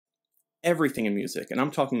everything in music, and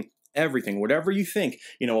I'm talking everything, whatever you think,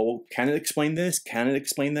 well, can it explain this? Can it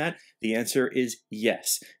explain that? The answer is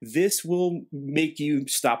yes. This will make you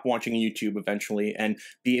stop watching YouTube eventually and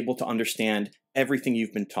be able to understand everything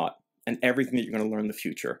you've been taught and everything that you're going to learn in the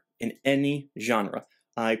future in any genre.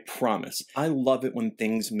 I promise. I love it when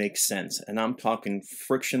things make sense, and I'm talking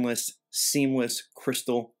frictionless, seamless,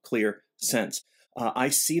 crystal clear sense. I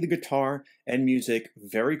see the guitar and music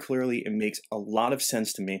very clearly. It makes a lot of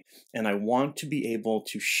sense to me, and I want to be able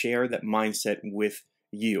to share that mindset with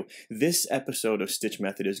you. This episode of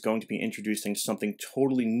StichMethod is going to be introducing something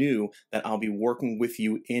totally new that I'll be working with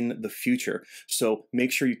you in the future. So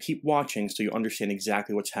make sure you keep watching so you understand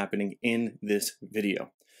exactly what's happening in this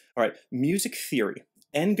video. All right, music theory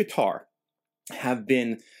and guitar have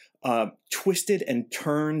been twisted and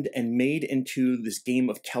turned and made into this game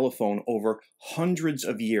of telephone over hundreds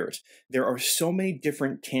of years. There are so many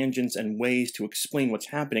different tangents and ways to explain what's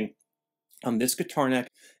happening on this guitar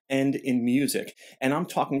neck and in music. And I'm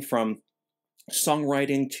talking from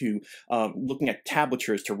songwriting to looking at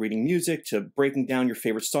tablatures to reading music to breaking down your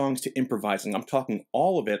favorite songs to improvising. I'm talking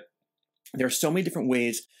all of it. There are so many different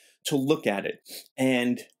ways to look at it.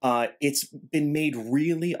 And it's been made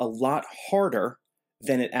really a lot harder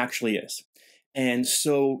than it actually is. And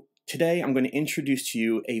so today I'm going to introduce to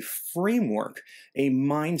you a framework, a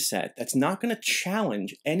mindset that's not going to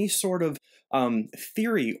challenge any sort of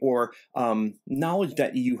theory or knowledge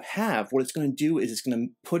that you have. What it's going to do is it's going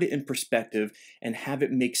to put it in perspective and have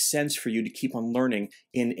it make sense for you to keep on learning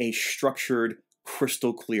in a structured,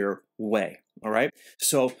 crystal clear way. All right.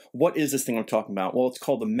 So what is this thing I'm talking about? Well, it's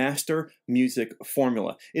called the Master Music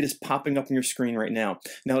Formula. It is popping up on your screen right now.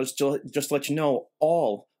 Now, just to let you know,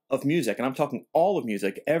 all of music, and I'm talking all of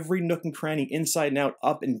music, every nook and cranny, inside and out,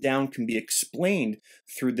 up and down, can be explained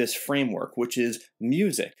through this framework, which is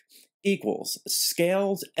music equals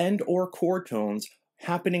scales and or chord tones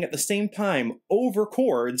happening at the same time over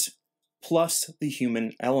chords plus the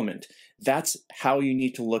human element. That's how you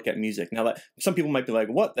need to look at music. Now, that some people might be like,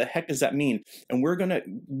 what the heck does that mean? And we're going to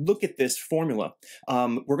look at this formula.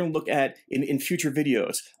 We're going to look at, in future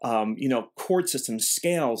videos, chord systems,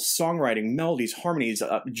 scales, songwriting, melodies, harmonies,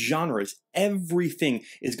 genres. Everything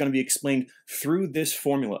is going to be explained through this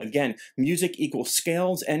formula. Again, music equals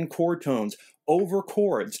scales and chord tones over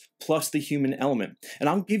chords plus the human element. And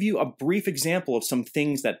I'll give you a brief example of some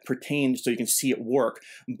things that pertain so you can see it work,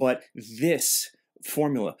 but this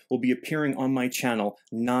formula will be appearing on my channel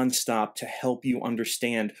nonstop to help you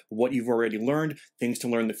understand what you've already learned, things to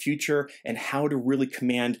learn in the future, and how to really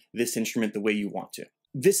command this instrument the way you want to.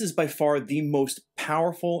 This is by far the most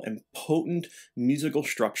powerful and potent musical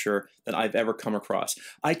structure that I've ever come across.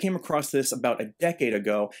 I came across this about a decade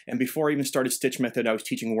ago, and before I even started StichMethod, I was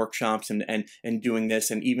teaching workshops and doing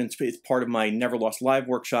this, and even it's part of my Never Lost Live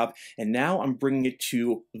workshop, and now I'm bringing it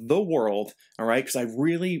to the world, all right, because I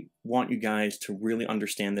really want you guys to really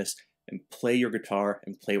understand this and play your guitar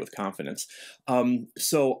and play with confidence.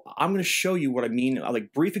 So I'm going to show you what I mean,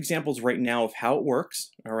 like brief examples right now of how it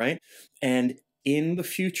works, all right, and in the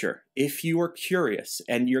future, if you are curious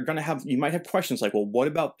and you might have questions like, well, what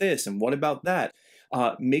about this and what about that?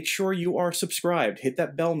 Make sure you are subscribed, hit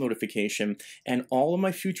that bell notification, and all of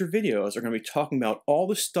my future videos are going to be talking about all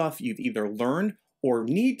the stuff you've either learned or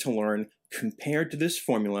need to learn compared to this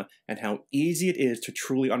formula and how easy it is to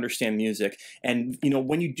truly understand music. And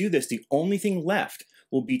when you do this, the only thing left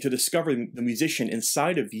will be to discover the musician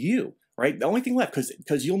inside of you. Right? The only thing left,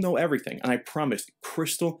 because you'll know everything. And I promise,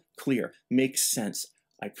 crystal clear, makes sense.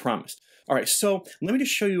 I promise. All right, so let me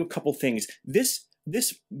just show you a couple things. This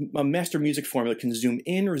master music formula can zoom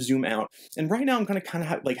in or zoom out. And right now I'm going to kind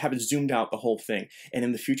of have it zoomed out the whole thing. And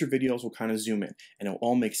in the future videos, we'll kind of zoom in and it'll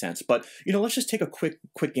all make sense. But, let's just take a quick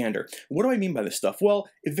gander. What do I mean by this stuff? Well,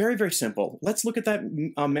 it's very, very simple. Let's look at that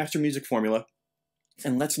master music formula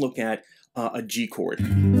and let's look at a G chord.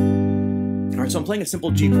 All right, so I'm playing a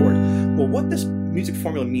simple G chord. Well, what this music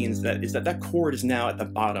formula means is that chord is now at the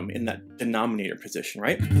bottom in that denominator position,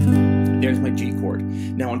 right? There's my G chord.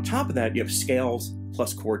 Now, on top of that, you have scales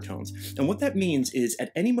plus chord tones. And what that means is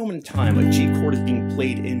at any moment in time, a G chord is being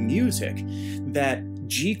played in music, that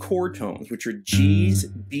G chord tones, which are G's,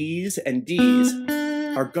 B's, and D's,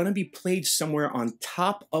 are going to be played somewhere on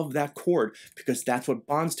top of that chord because that's what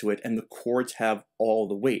bonds to it, and the chords have all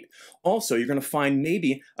the weight. Also, you're going to find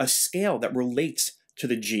maybe a scale that relates to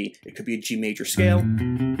the G. It could be a G major scale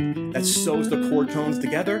that sews the chord tones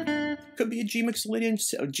together. It could be a G mixolydian,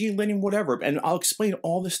 a G linear, whatever, and I'll explain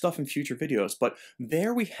all this stuff in future videos, but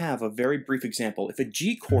there we have a very brief example. If a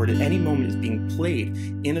G chord at any moment is being played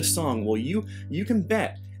in a song, well, you can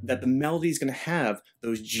bet that the melody is going to have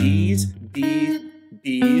those G's, B's,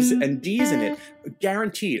 B's and D's in it.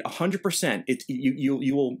 Guaranteed, 100%.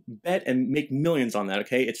 You will bet and make millions on that,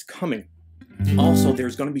 okay? It's coming. Also,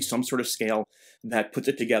 there's going to be some sort of scale that puts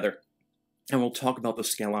it together. And we'll talk about the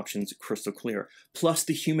scale options crystal clear. Plus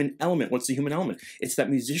the human element. What's the human element? It's that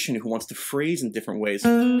musician who wants to phrase in different ways.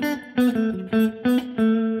 You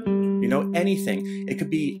know, anything. It could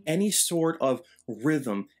be any sort of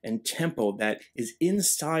rhythm and tempo that is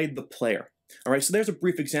inside the player. All right, so there's a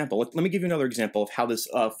brief example. Let me give you another example of how this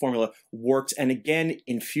formula works. And again,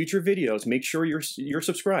 in future videos, make sure you're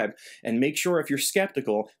subscribed, and make sure if you're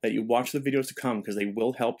skeptical that you watch the videos to come, because they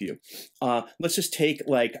will help you. Let's just take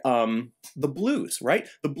like the blues, right?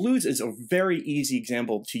 The blues is a very easy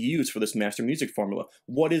example to use for this master music formula.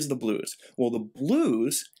 What is the blues? Well, the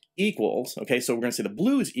blues equals, okay, so we're going to say the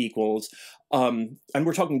blues equals, and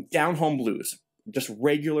we're talking down-home blues. Just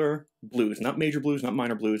regular blues, not major blues, not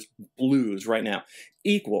minor blues, blues right now,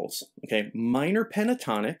 equals, okay, minor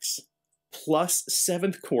pentatonics plus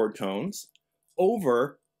 7th chord tones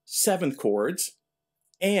over 7th chords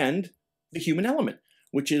and the human element,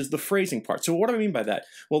 which is the phrasing part. So what do I mean by that?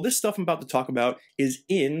 Well, this stuff I'm about to talk about is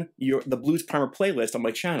in the Blues Primer playlist on my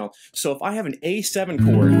channel. So if I have an A7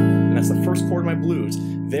 chord, and that's the first chord of my blues,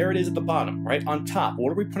 there it is at the bottom, right? On top. What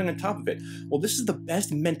are we putting on top of it? Well, this is the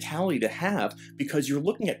best mentality to have, because you're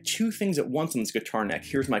looking at two things at once on this guitar neck.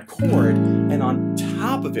 Here's my chord, and on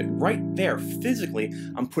top of it, right there, physically,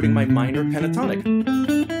 I'm putting my minor pentatonic.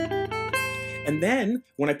 And then,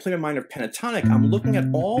 when I play my minor pentatonic, I'm looking at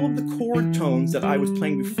all of the chord tones that I was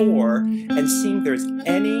playing before and seeing if there's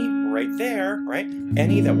any right there, right?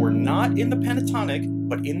 Any that were not in the pentatonic,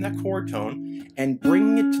 but in that chord tone, and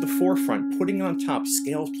bringing it to the forefront, putting it on top,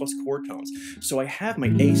 scales plus chord tones. So I have my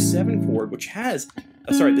A7 chord, which has,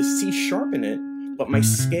 the C sharp in it, but my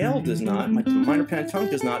scale does not, my minor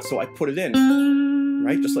pentatonic does not, so I put it in,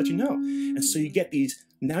 right? Just to let you know. And so you get these,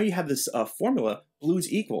 now you have this formula, blues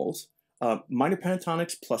equals, minor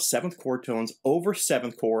pentatonics plus 7th chord tones over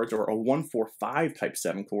 7th chords, or a 1-4-5 type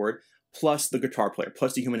 7 chord, plus the guitar player,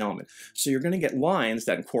 plus the human element. So you're going to get lines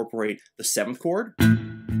that incorporate the 7th chord,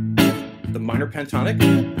 the minor pentatonic,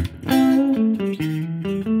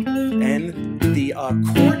 and the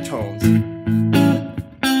chord tones.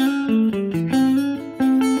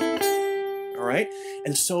 All right?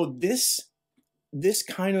 And so this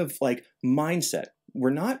kind of like mindset,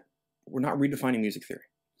 we're not redefining music theory.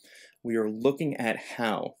 We are looking at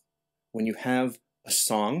how, when you have a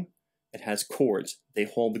song, it has chords, they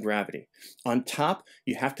hold the gravity. On top,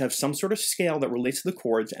 you have to have some sort of scale that relates to the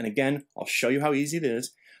chords, and again, I'll show you how easy it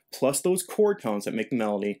is, plus those chord tones that make the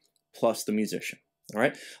melody, plus the musician. All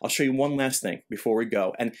right? I'll show you one last thing before we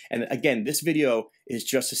go. And again, this video is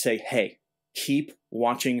just to say, hey, keep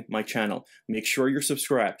watching my channel. Make sure you're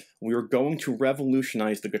subscribed. We are going to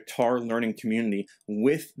revolutionize the guitar learning community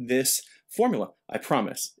with this formula, I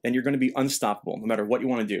promise. And you're going to be unstoppable no matter what you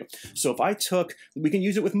want to do. So if I took, we can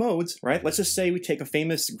use it with modes, right? Let's just say we take a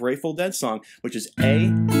famous Grateful Dead song, which is A,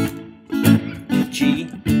 G,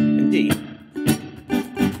 and D.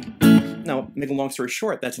 Now, make a long story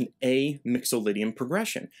short, that's an A mixolydian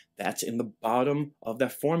progression. That's in the bottom of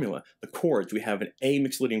that formula. The chords, we have an A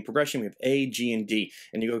mixolydian progression, we have A, G, and D.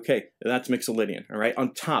 And you go, okay, that's mixolydian, all right?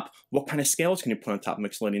 On top, what kind of scales can you put on top of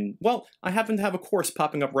mixolydian? Well, I happen to have a course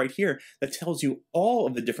popping up right here that tells you all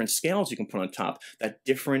of the different scales you can put on top, that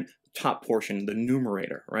different top portion, the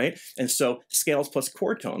numerator, right? And so, scales plus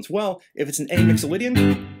chord tones. Well, if it's an A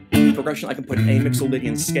mixolydian progression, I can put an A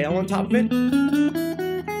mixolydian scale on top of it,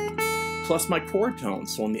 plus my chord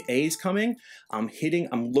tones. So when the A is coming, I'm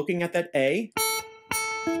looking at that A.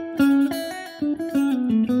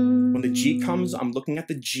 When the G comes, I'm looking at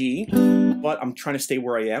the G, but I'm trying to stay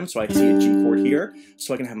where I am, so I see a G chord here,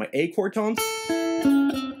 so I can have my A chord tones,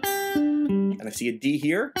 and I see a D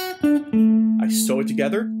here. I sew it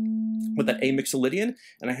together with that A mixolydian,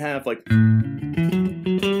 and I have like a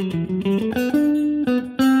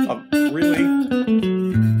really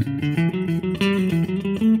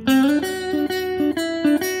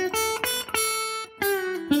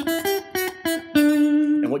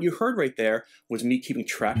what you heard right there was me keeping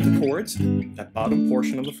track of the chords, that bottom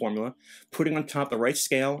portion of the formula, putting on top the right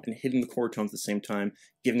scale and hitting the chord tones at the same time,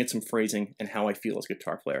 giving it some phrasing and how I feel as a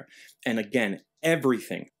guitar player. And again,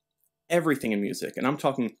 everything in music, and I'm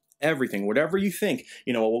talking everything, whatever you think,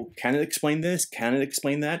 you know, well, can it explain this? Can it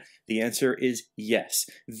explain that? The answer is yes.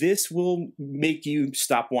 This will make you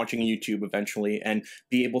stop watching YouTube eventually and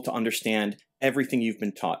be able to understand everything you've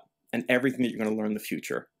been taught and everything that you're going to learn in the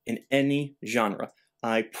future in any genre.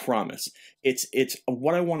 I promise. It's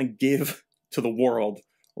what I want to give to the world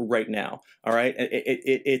right now. All right,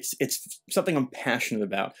 it's something I'm passionate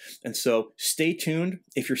about, and so stay tuned.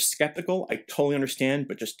 If you're skeptical, I totally understand,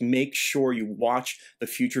 but just make sure you watch the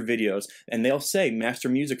future videos, and they'll say master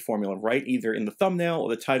music formula right either in the thumbnail or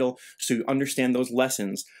the title, so you understand those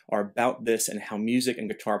lessons are about this and how music and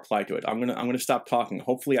guitar apply to it. I'm gonna stop talking.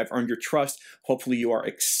 Hopefully I've earned your trust. Hopefully you are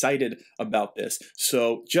excited about this.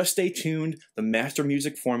 So just stay tuned. The master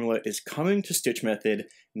music formula is coming to StichMethod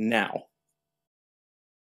now.